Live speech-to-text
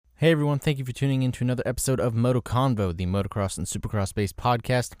Hey everyone, thank you for tuning in to another episode of Moto Convo, the motocross and supercross based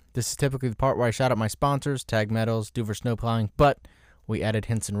podcast. This is typically the part where I shout out my sponsors, Tag Metals, Do for Snowplowing, but we added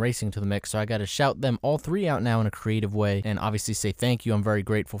Hinson Racing to the mix, so I got to shout them all three out now in a creative way and obviously say thank you. I'm very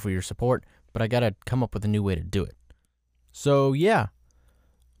grateful for your support, but I got to come up with a new way to do it. So yeah,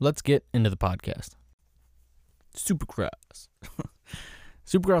 let's get into the podcast. Supercross.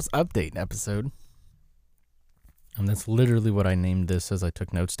 Supercross update episode. And that's literally what I named this as I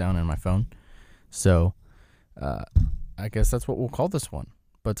took notes down in my phone. So, I guess that's what we'll call this one.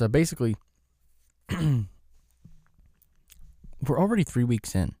 But basically, we're already 3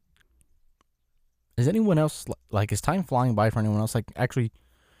 weeks in. Is anyone else, is time flying by for anyone else? Actually,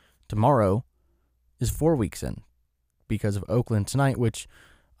 tomorrow is 4 weeks in because of Oakland tonight, which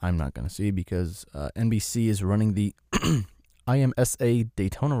I'm not going to see because NBC is running the IMSA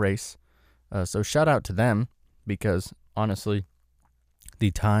Daytona race. So shout out to them. Because, honestly,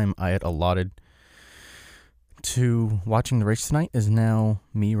 the time I had allotted to watching the race tonight is now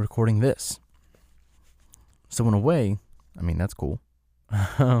me recording this. So, in a way, I mean, that's cool.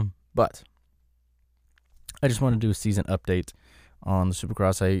 But I just want to do a season update on the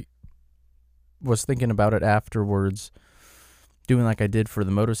Supercross. I was thinking about it afterwards, doing like I did for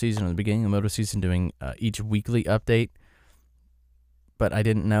the moto season, at the beginning of the moto season, doing each weekly update. But I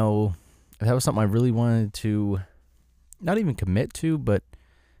didn't know... that was something I really wanted to not even commit to, but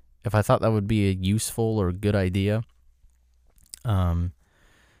if I thought that would be a useful or good idea.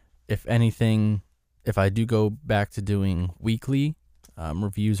 If anything, if I do go back to doing weekly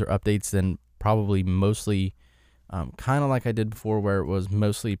reviews or updates, then probably mostly kind of like I did before where it was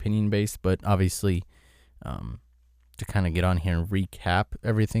mostly opinion-based, but obviously to kind of get on here and recap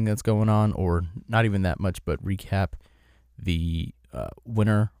everything that's going on, or not even that much, but recap the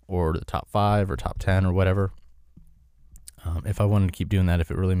winner or the top 5 or top 10 or whatever. If I wanted to keep doing that, if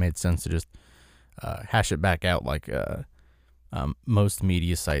it really made sense to just hash it back out like most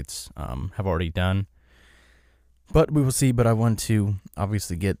media sites have already done. But we will see. But I want to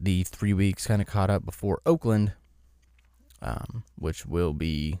obviously get the 3 weeks kind of caught up before Oakland, which will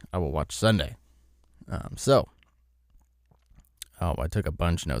be, I will watch Sunday. I took a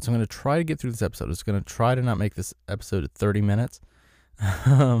bunch of notes. I'm going to try to get through this episode. I'm just going to try to not make this episode 30 minutes.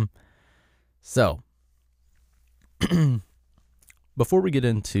 Before we get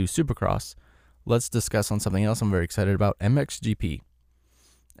into Supercross, let's discuss on something else I'm very excited about. MXGP.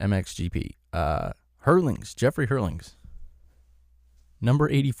 Herlings, Jeffrey Herlings. Number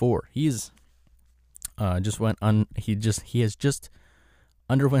 84. He has just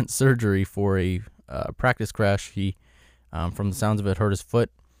underwent surgery for a practice crash. He from the sounds of it, hurt his foot.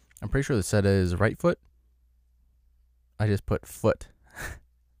 I'm pretty sure they said his right foot. I just put foot.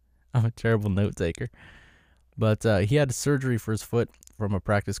 I'm a terrible note taker. But he had surgery for his foot from a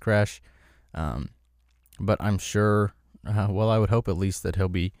practice crash. But I'm sure, I would hope at least that he'll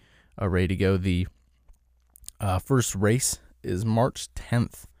be ready to go. The first race is March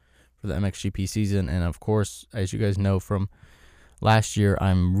 10th for the MXGP season. And of course, as you guys know from last year,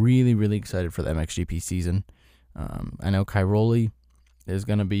 I'm really, really excited for the MXGP season. I know Cairoli is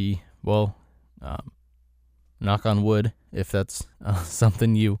going to be, knock on wood, if that's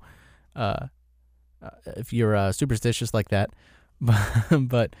something you, if you're superstitious like that,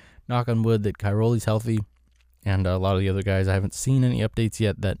 but knock on wood that Cairoli's healthy, and a lot of the other guys, I haven't seen any updates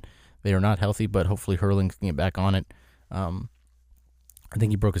yet that they are not healthy, but hopefully Herlings can get back on it. I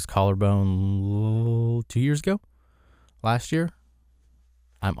think he broke his collarbone 2 years ago, last year.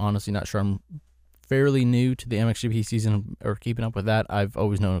 I'm honestly not sure. I'm fairly new to the MXGP season or keeping up with that. I've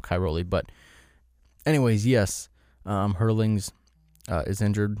always known Cairoli, but anyways, yes, Herlings is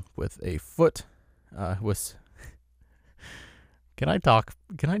injured with a foot. Can I talk?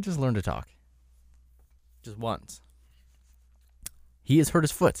 Can I just learn to talk? Just once. He has hurt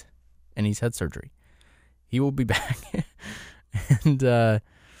his foot, and he's had surgery. He will be back. And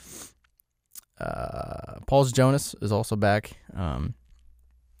Paul's Jonas is also back.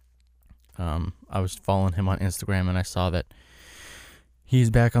 I was following him on Instagram, and I saw that he's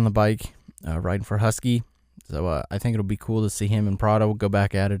back on the bike, riding for Husky. So I think it'll be cool to see him and Prado go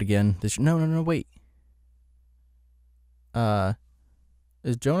back at it again. No, wait.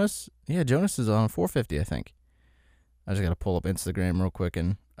 Is Jonas? Yeah, Jonas is on 450, I think. I just got to pull up Instagram real quick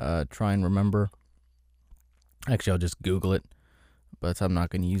and try and remember. Actually, I'll just Google it, but I'm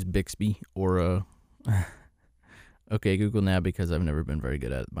not going to use Bixby or okay, Google now, because I've never been very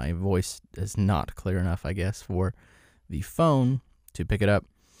good at it. My voice is not clear enough, I guess, for the phone to pick it up.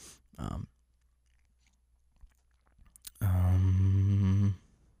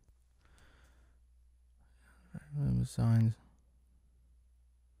 Signs.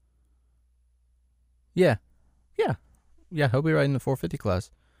 Yeah, yeah, yeah. He'll be riding the 450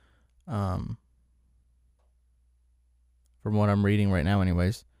 class. Um, from what I'm reading right now,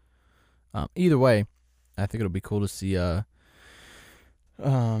 anyways. Either way, I think it'll be cool to see um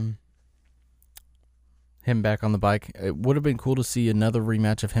him back on the bike. It would have been cool to see another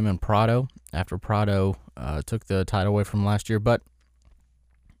rematch of him and Prado after Prado took the title away from last year. But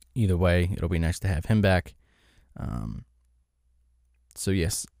either way, it'll be nice to have him back. So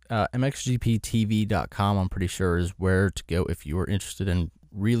yes, mxgptv.com I'm pretty sure is where to go if you are interested in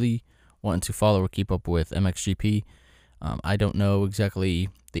really wanting to follow or keep up with MXGP. I don't know exactly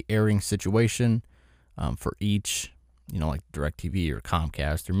the airing situation for each, like DirecTV or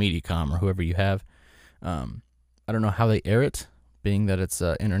Comcast or Mediacom or whoever you have. I don't know how they air it, being that it's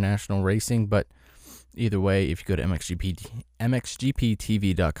international racing, but either way, if you go to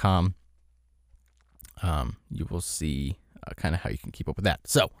mxgptv.com, you will see kind of how you can keep up with that.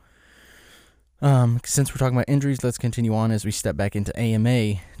 So, since we're talking about injuries, let's continue on as we step back into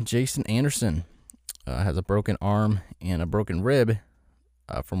AMA. Jason Anderson has a broken arm and a broken rib,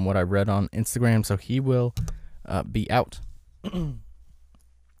 from what I read on Instagram, so he will be out.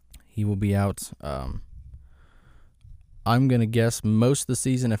 He will be out. I'm going to guess most of the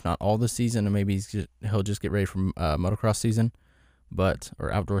season, if not all the season, and maybe he'll just get ready for motocross season,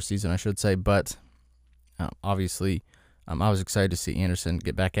 or outdoor season, I should say. But obviously, I was excited to see Anderson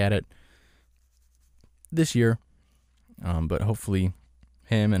get back at it this year. But hopefully,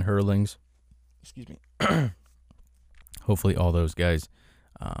 him and Herlings, hopefully all those guys,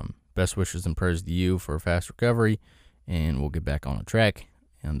 best wishes and prayers to you for a fast recovery, and we'll get back on the track,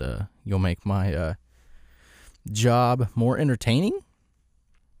 and you'll make my job more entertaining.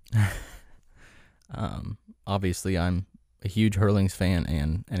 Obviously, I'm a huge Herlings fan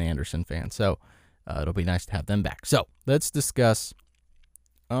and an Anderson fan, so it'll be nice to have them back. So let's discuss.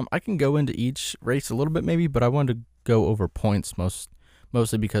 I can go into each race a little bit maybe, but I wanted to go over points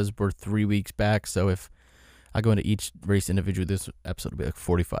mostly because we're 3 weeks back. So if I go into each race individually, this episode will be like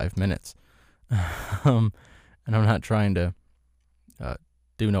 45 minutes. And I'm not trying to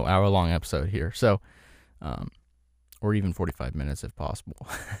do no hour-long episode here. So, or even 45 minutes if possible.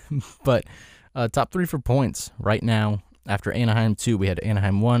 But top three for points right now. After Anaheim 2, we had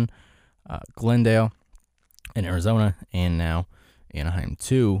Anaheim 1, Glendale in Arizona, and now Anaheim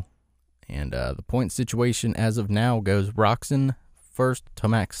 2. And the point situation as of now goes Roxon first,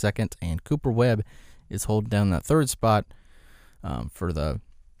 Tomac second, and Cooper Webb is holding down that third spot for the,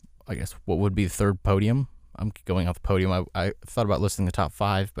 I guess, what would be the third podium. I'm going off the podium. I thought about listing the top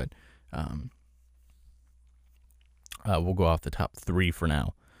five, but we'll go off the top three for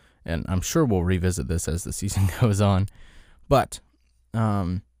now. And I'm sure we'll revisit this as the season goes on. But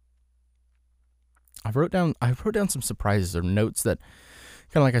I wrote down some surprises or notes that,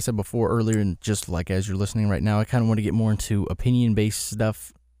 kind of like I said before earlier, and just like as you're listening right now, I kind of want to get more into opinion-based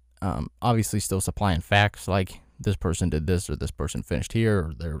stuff. Obviously still supplying facts, like this person did this, or this person finished here,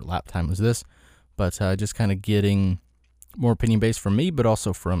 or their lap time was this. But just kind of getting more opinion-based from me, but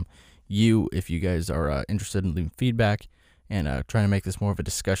also from you, if you guys are interested in leaving feedback, and trying to make this more of a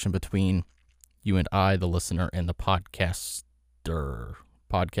discussion between you and I, the listener, and the podcastee.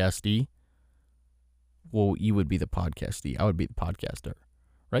 Well, you would be the podcastee. I would be the podcaster,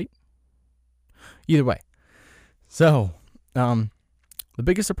 right? Either way. So, the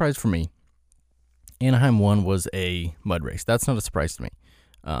biggest surprise for me, Anaheim 1 was a mud race. That's not a surprise to me.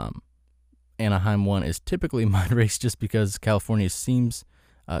 Anaheim 1 is typically a mud race just because California seems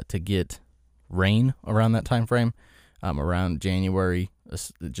to get rain around that time frame. Around January,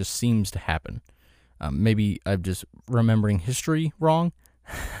 it just seems to happen. Maybe I'm just remembering history wrong,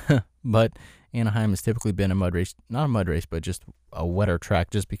 but Anaheim has typically been a mud race, not a mud race, but just a wetter track,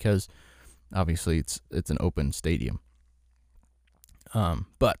 just because obviously it's an open stadium.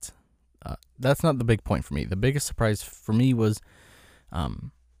 But that's not the big point for me. The biggest surprise for me was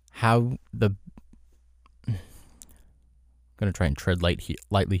how the I'm gonna try and tread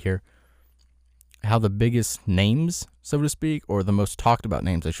lightly here. How the biggest names, so to speak, or the most talked about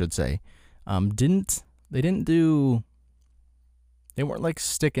names, I should say, they weren't like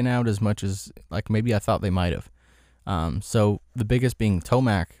sticking out as much as like maybe I thought they might have. So the biggest being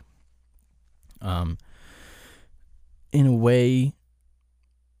Tomac. In a way,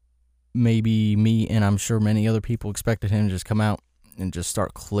 maybe me and I'm sure many other people expected him to just come out and just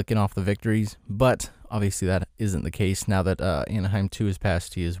start clicking off the victories, but obviously that isn't the case. Now that Anaheim 2 has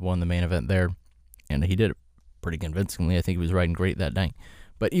passed, he has won the main event there, and he did it pretty convincingly. I think he was riding great that night.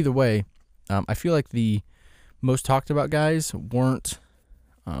 But either way, I feel like the most talked about guys weren't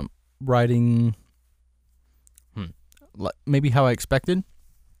riding maybe how I expected.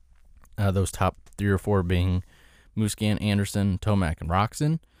 Those top 3 or 4 being Musquin, Anderson, Tomac, and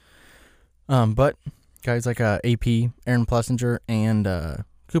Roxon. But guys like AP, Aaron Plessinger, and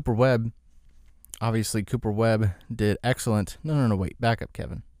Cooper Webb, obviously Cooper Webb did excellent. No, wait, back up,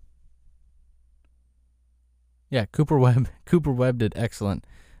 Kevin. Yeah, Cooper Webb did excellent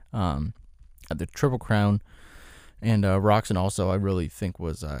at the Triple Crown. And Roxon also, I really think,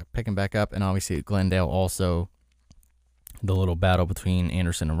 was picking back up. And obviously at Glendale also, the little battle between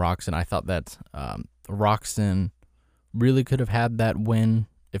Anderson and Roxon. I thought that Roxon really could have had that win,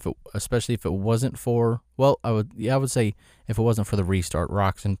 especially if it wasn't for, well, I would say if it wasn't for the restart,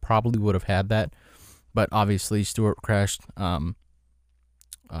 Roxon probably would have had that. But obviously Stewart crashed. I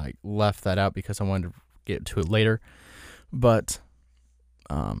left that out because I wanted to get to it later. But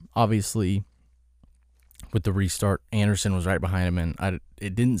obviously, with the restart, Anderson was right behind him, and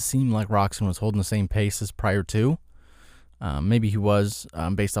it didn't seem like Roxon was holding the same pace as prior to. Maybe he was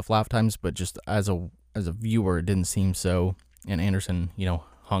based off lap times, but just as a viewer, it didn't seem so. And Anderson,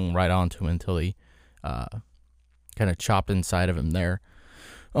 hung right on to him until he kind of chopped inside of him there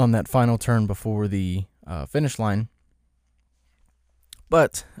on that final turn before the finish line.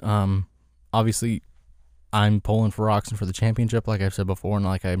 But obviously, I'm pulling for Roxon for the championship, like I've said before, and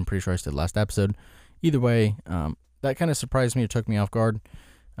like I'm pretty sure I said last episode. Either way, that kind of surprised me or took me off guard.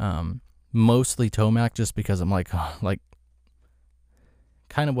 Mostly Tomac, just because I'm like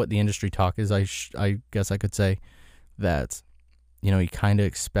kind of what the industry talk is. I guess I could say that, you kind of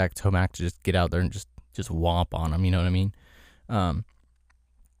expect Tomac to just get out there and just whomp on him. You know what I mean?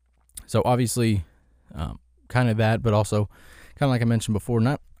 So obviously, kind of that, but also kind of like I mentioned before,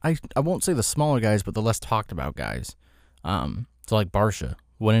 I won't say the smaller guys, but the less talked about guys. So like Barcia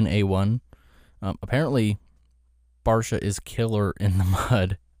winning A1. Apparently, Barcia is killer in the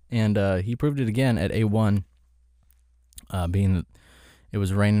mud, and he proved it again at A1, being that it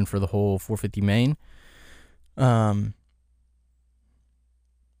was raining for the whole 450 main.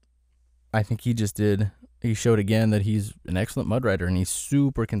 I think he showed again that he's an excellent mud rider, and he's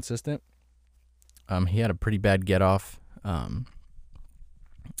super consistent. He had a pretty bad get-off at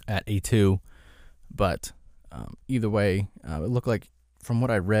A2, but either way, it looked like, from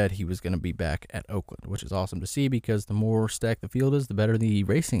what I read, he was going to be back at Oakland, which is awesome to see because the more stacked the field is, the better the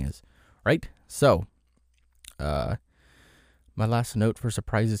racing is, right? So, my last note for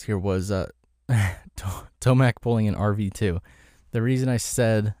surprises here was Tomac pulling an RV2. The reason I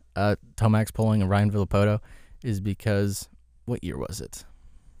said Tomac's pulling a Ryan Villapoto is because, what year was it?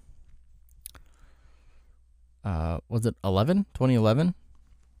 Was it 2011?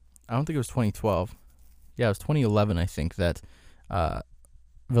 I don't think it was 2012. Yeah, it was 2011, I think, that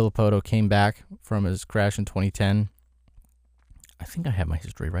Villapoto came back from his crash in 2010. I think I have my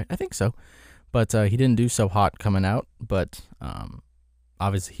history right. I think so. But he didn't do so hot coming out. But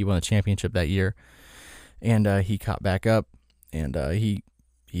obviously he won the championship that year. And he caught back up. And he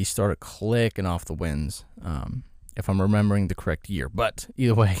started clicking off the wins, if I'm remembering the correct year. But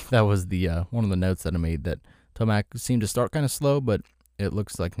either way, that was the one of the notes that I made, that Tomac seemed to start kind of slow, but it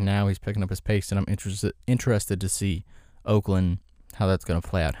looks like now he's picking up his pace, and I'm interested to see Oakland, how that's going to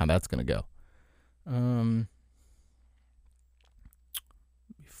play out, how that's going to go.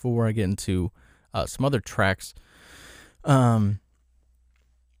 Before I get into some other tracks, Malcolm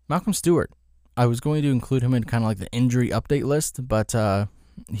Stewart, I was going to include him in kind of like the injury update list, but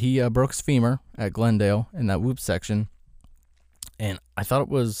he broke his femur at Glendale in that whoop section, and I thought it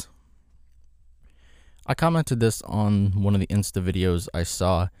was... I commented this on one of the Insta videos I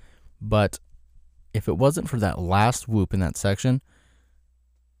saw, but if it wasn't for that last whoop in that section,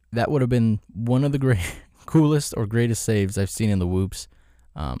 that would have been one of the coolest or greatest saves I've seen in the whoops,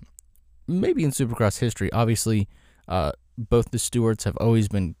 maybe in Supercross history. Obviously, both the Stewarts have always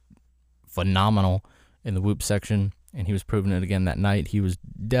been phenomenal in the whoop section, and he was proving it again that night. He was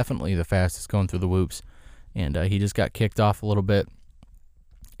definitely the fastest going through the whoops, and he just got kicked off a little bit.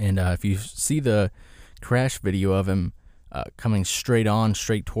 And if you see the crash video of him coming straight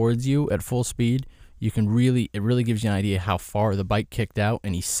towards you at full speed, it really gives you an idea how far the bike kicked out,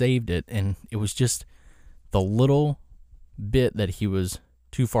 and he saved it. And it was just the little bit that he was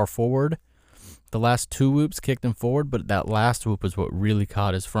too far forward. The last two whoops kicked him forward, but that last whoop was what really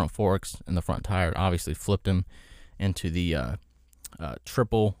caught his front forks and the front tire. Obviously flipped him into the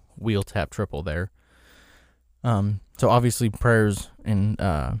triple wheel tap triple there. So obviously prayers and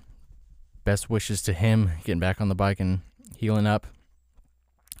best wishes to him getting back on the bike and healing up.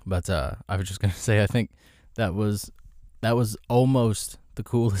 But I was just gonna say, I think that was almost the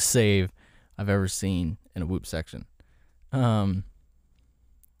coolest save I've ever seen in a whoop section. I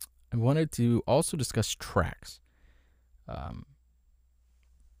wanted to also discuss tracks.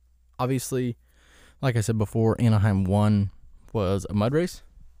 Obviously, like I said before, Anaheim 1 was a mud race.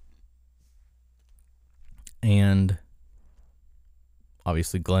 And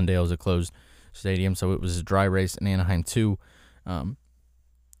obviously Glendale is a closed stadium, so it was a dry race. In Anaheim 2,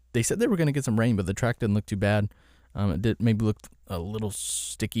 they said they were going to get some rain, but the track didn't look too bad. It did maybe looked a little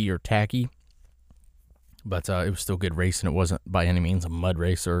sticky or tacky, but it was still good race, and it wasn't by any means a mud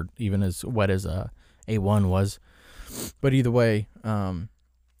race or even as wet as A1 was. But either way, I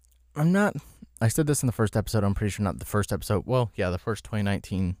said this in the first episode, I'm pretty sure not the first episode, the first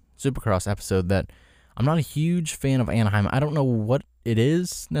 2019 Supercross episode, that I'm not a huge fan of Anaheim. I don't know what it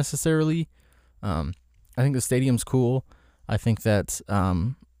is necessarily. I think the stadium's cool. I think that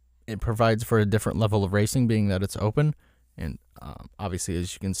it provides for a different level of racing, being that it's open. And obviously,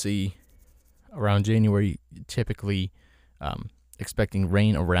 as you can see, around January, typically expecting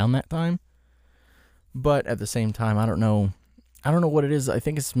rain around that time. But at the same time, I don't know what it is. I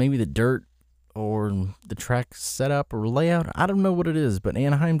think it's maybe the dirt or the track setup or layout. I don't know what it is, but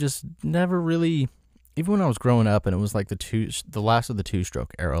Anaheim just never really, even when I was growing up and it was like the last of the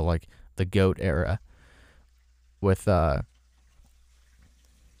two-stroke era, like the GOAT era with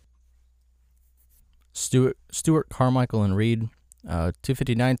Stewart, Carmichael, and Reed,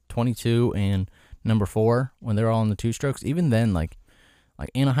 259, 22, and number 4, when they're all in the two-strokes. Even then, like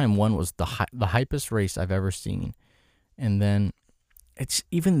Anaheim 1 was the hypest race I've ever seen. And then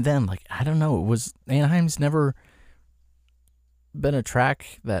I don't know, it was, Anaheim's never been a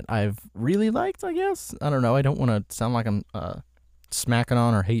track that I've really liked, I guess. I don't know. I don't want to sound like I'm smacking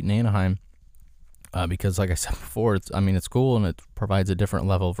on or hating Anaheim because, like I said before, it's cool and it provides a different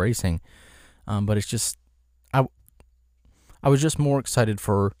level of racing. But it's just, I was just more excited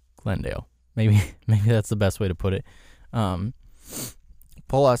for Glendale. Maybe that's the best way to put it.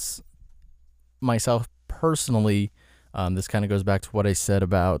 Plus, myself personally, this kind of goes back to what I said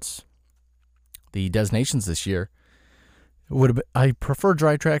about the designations this year. I prefer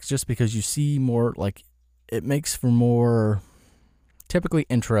dry tracks just because you see more, like, it makes for more typically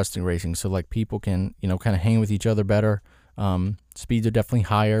interesting racing. So, like, people can, kind of hang with each other better. Speeds are definitely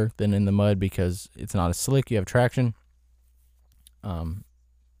higher than in the mud because it's not as slick. You have traction. And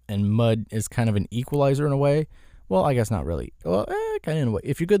mud is kind of an equalizer in a way. Well, I guess not really. Well, kind of in a way.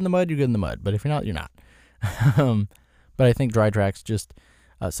 If you're good in the mud, you're good in the mud. But if you're not, you're not. But I think dry tracks just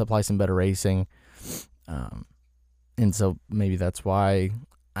supply some better racing. And so maybe that's why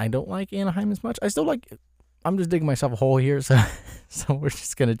I don't like Anaheim as much. I'm just digging myself a hole here, so we're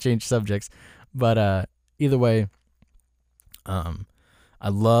just going to change subjects. But either way, I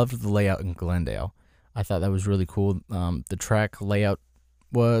loved the layout in Glendale. I thought that was really cool. The track layout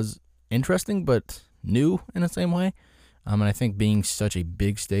was interesting, but new in the same way. And I think being such a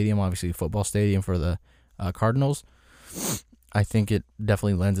big stadium, obviously a football stadium for the Cardinals, I think it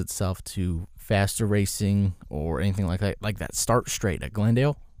definitely lends itself to faster racing or anything like that. Like that start straight at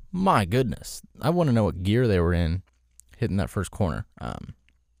Glendale. My goodness. I want to know what gear they were in hitting that first corner.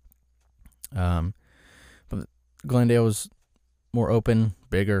 But Glendale was more open,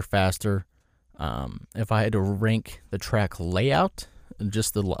 bigger, faster. If I had to rank the track layout,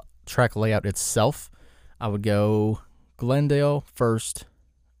 just the track layout itself, I would go Glendale first,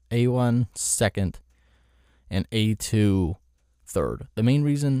 A1 second, and A2 third. The main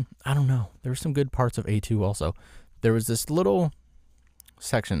reason, I don't know, there were some good parts of A2 also. There was this little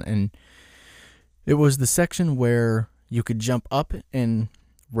section, and it was the section where you could jump up and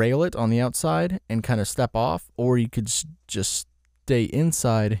rail it on the outside and kind of step off, or you could just stay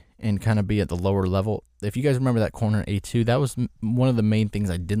inside and kind of be at the lower level. If you guys remember that corner at A2, that was one of the main things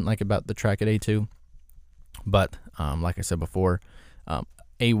I didn't like about the track at A2. But like I said before,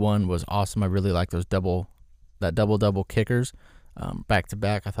 A1 was awesome. I really liked those double kickers back to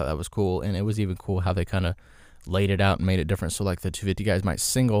back. I thought that was cool, and it was even cool how they kind of laid it out and made it different. So like the 250 guys might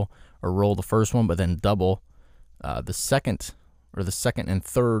single or roll the first one, but then double the second and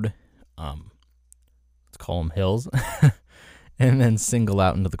third. Let's call them hills. And then single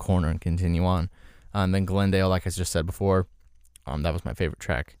out into the corner and continue on. And then Glendale, like I just said before, that was my favorite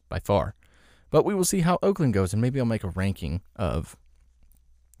track by far. But we will see how Oakland goes, and maybe I'll make a ranking of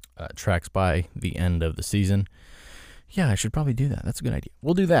tracks by the end of the season. Yeah, I should probably do that. That's a good idea.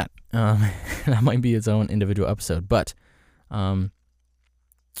 We'll do that. That might be its own individual episode. But Oakland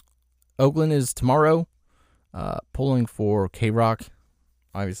is tomorrow, pulling for K-Rock.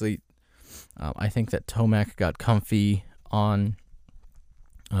 Obviously, I think that Tomac got comfy on.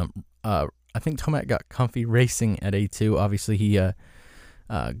 I think Tomac got comfy racing at A2. Obviously, he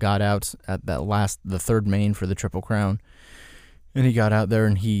got out at the third main for the Triple Crown, and he got out there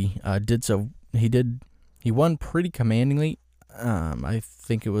and he did so. He won pretty commandingly. I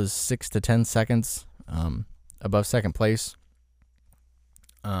think it was 6 to 10 seconds above second place.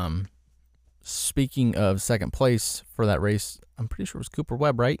 Speaking of second place for that race, I'm pretty sure it was Cooper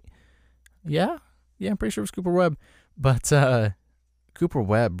Webb, right? Yeah, I'm pretty sure it was Cooper Webb. But Cooper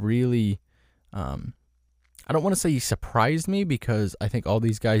Webb really, I don't want to say he surprised me, because I think all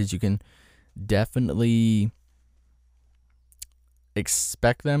these guys, you can definitely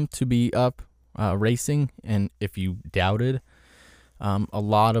expect them to be up racing. And if you doubted a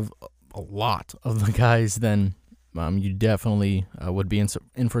lot of the guys, then you definitely would be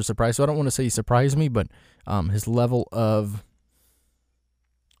in for a surprise. So I don't want to say he surprised me, but his level of,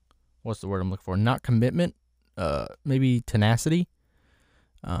 what's the word I'm looking for? Not commitment, maybe tenacity.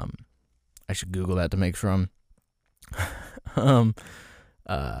 I should Google that to make sure I'm I'm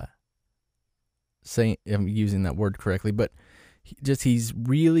using that word correctly. But he's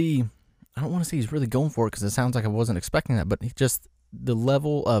really, I don't want to say he's really going for it, because it sounds like I wasn't expecting that, but just the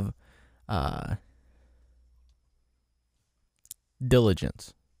level of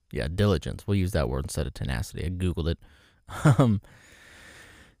diligence. Yeah, diligence. We'll use that word instead of tenacity. I Googled it.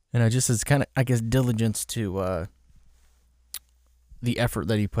 And it's kind of, I guess, diligence to the effort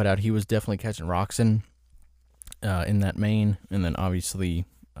that he put out. He was definitely catching Roczen in that main, and then obviously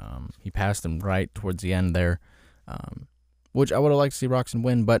he passed him right towards the end there, which I would have liked to see Roczen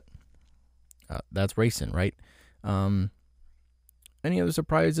win, but that's racing, right? Any other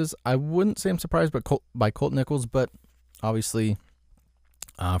surprises? I wouldn't say I'm surprised by Colt Nichols, but obviously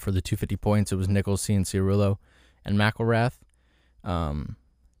for the 250 points, it was Nichols, Cianciarulo, and McElrath.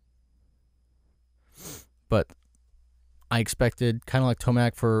 But I expected, kind of like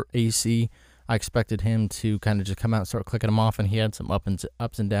Tomac for AC, I expected him to kind of just come out and start clicking them off, and he had some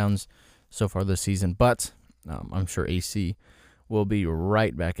ups and downs so far this season. But I'm sure AC will be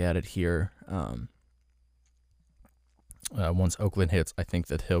right back at it here. Once Oakland hits, I think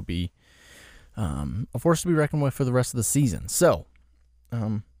that he'll be a force to be reckoned with for the rest of the season. So,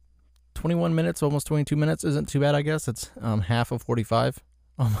 21 minutes, almost 22 minutes isn't too bad, I guess. It's half of 45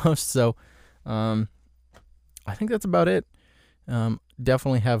 almost. So, I think that's about it.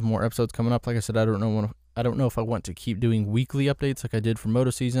 Definitely have more episodes coming up. Like I said, I don't know if I want to keep doing weekly updates like I did for Moto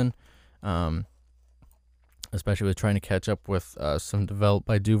Season, especially with trying to catch up with some developed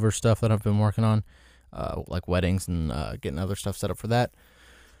by Duver stuff that I've been working on, like weddings and getting other stuff set up for that.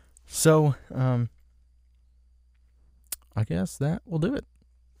 So, I guess that will do it.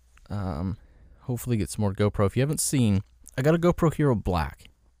 Hopefully get some more GoPro. If you haven't seen, I got a GoPro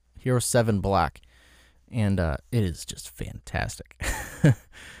Hero 7 Black. And it is just fantastic.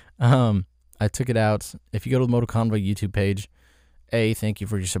 I took it out. If you go to the Moto Convoy YouTube page, A, thank you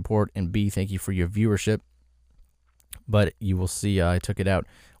for your support, and B, thank you for your viewership. But you will see I took it out.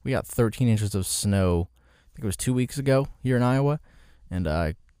 We got 13 inches of snow, I think it was 2 weeks ago here in Iowa, and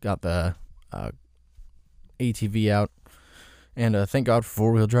I got the ATV out. And thank God for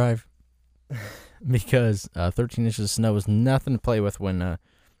four-wheel drive, because 13 inches of snow is nothing to play with when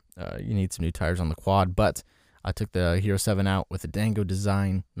you need some new tires on the quad. But I took the Hero 7 out with a Dango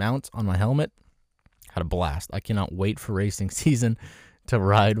design mount on my helmet. Had a blast. I cannot wait for racing season to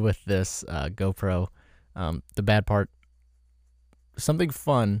ride with this GoPro. The bad part, something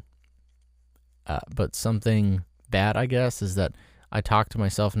fun, but something bad, I guess, is that I talk to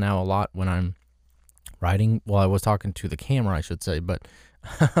myself now a lot when I'm riding. Well, I was talking to the camera, I should say, but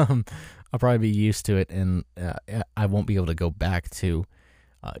I'll probably be used to it, and I won't be able to go back to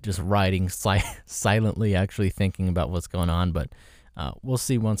just riding silently, actually thinking about what's going on. But we'll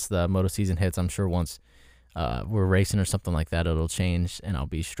see once the moto season hits. I'm sure once we're racing or something like that, it'll change, and I'll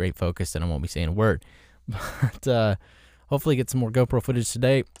be straight focused, and I won't be saying a word. But hopefully get some more GoPro footage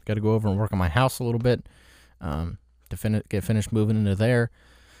today. Got to go over and work on my house a little bit to get finished moving into there,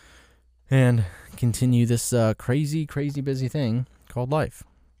 and continue this crazy busy thing called life.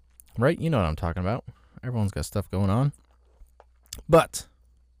 Right? You know what I'm talking about. Everyone's got stuff going on. But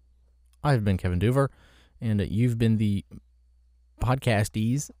I've been Kevin Duver, and you've been the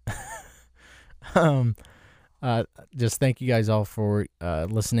podcasties. Just thank you guys all for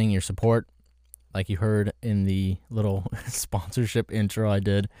listening, your support. Like you heard in the little sponsorship intro I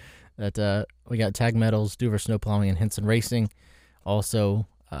did, that we got Tag Metals, Duver Snowplowing, and Henson Racing. Also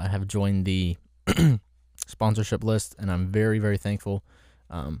have joined the sponsorship list, and I'm very thankful.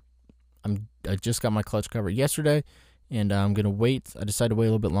 I just got my clutch cover yesterday, and I'm going to wait. I decided to wait a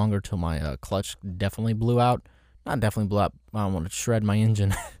little bit longer till my clutch definitely blew out. Not definitely blew out. I don't want to shred my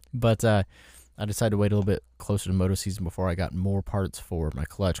engine. But I decided to wait a little bit closer to moto season before I got more parts for my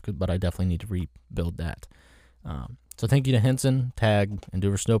clutch. But I definitely need to rebuild that. So thank you to Henson, Tag, and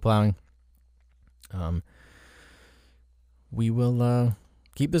Duver Snowplowing. We will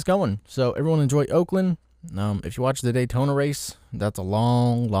keep this going. So everyone enjoy Oakland. If you watch the Daytona race, that's a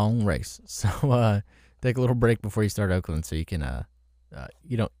long, long race. So take a little break before you start Oakland, so you can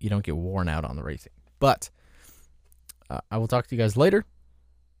you don't get worn out on the racing. But I will talk to you guys later.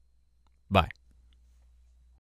 Bye.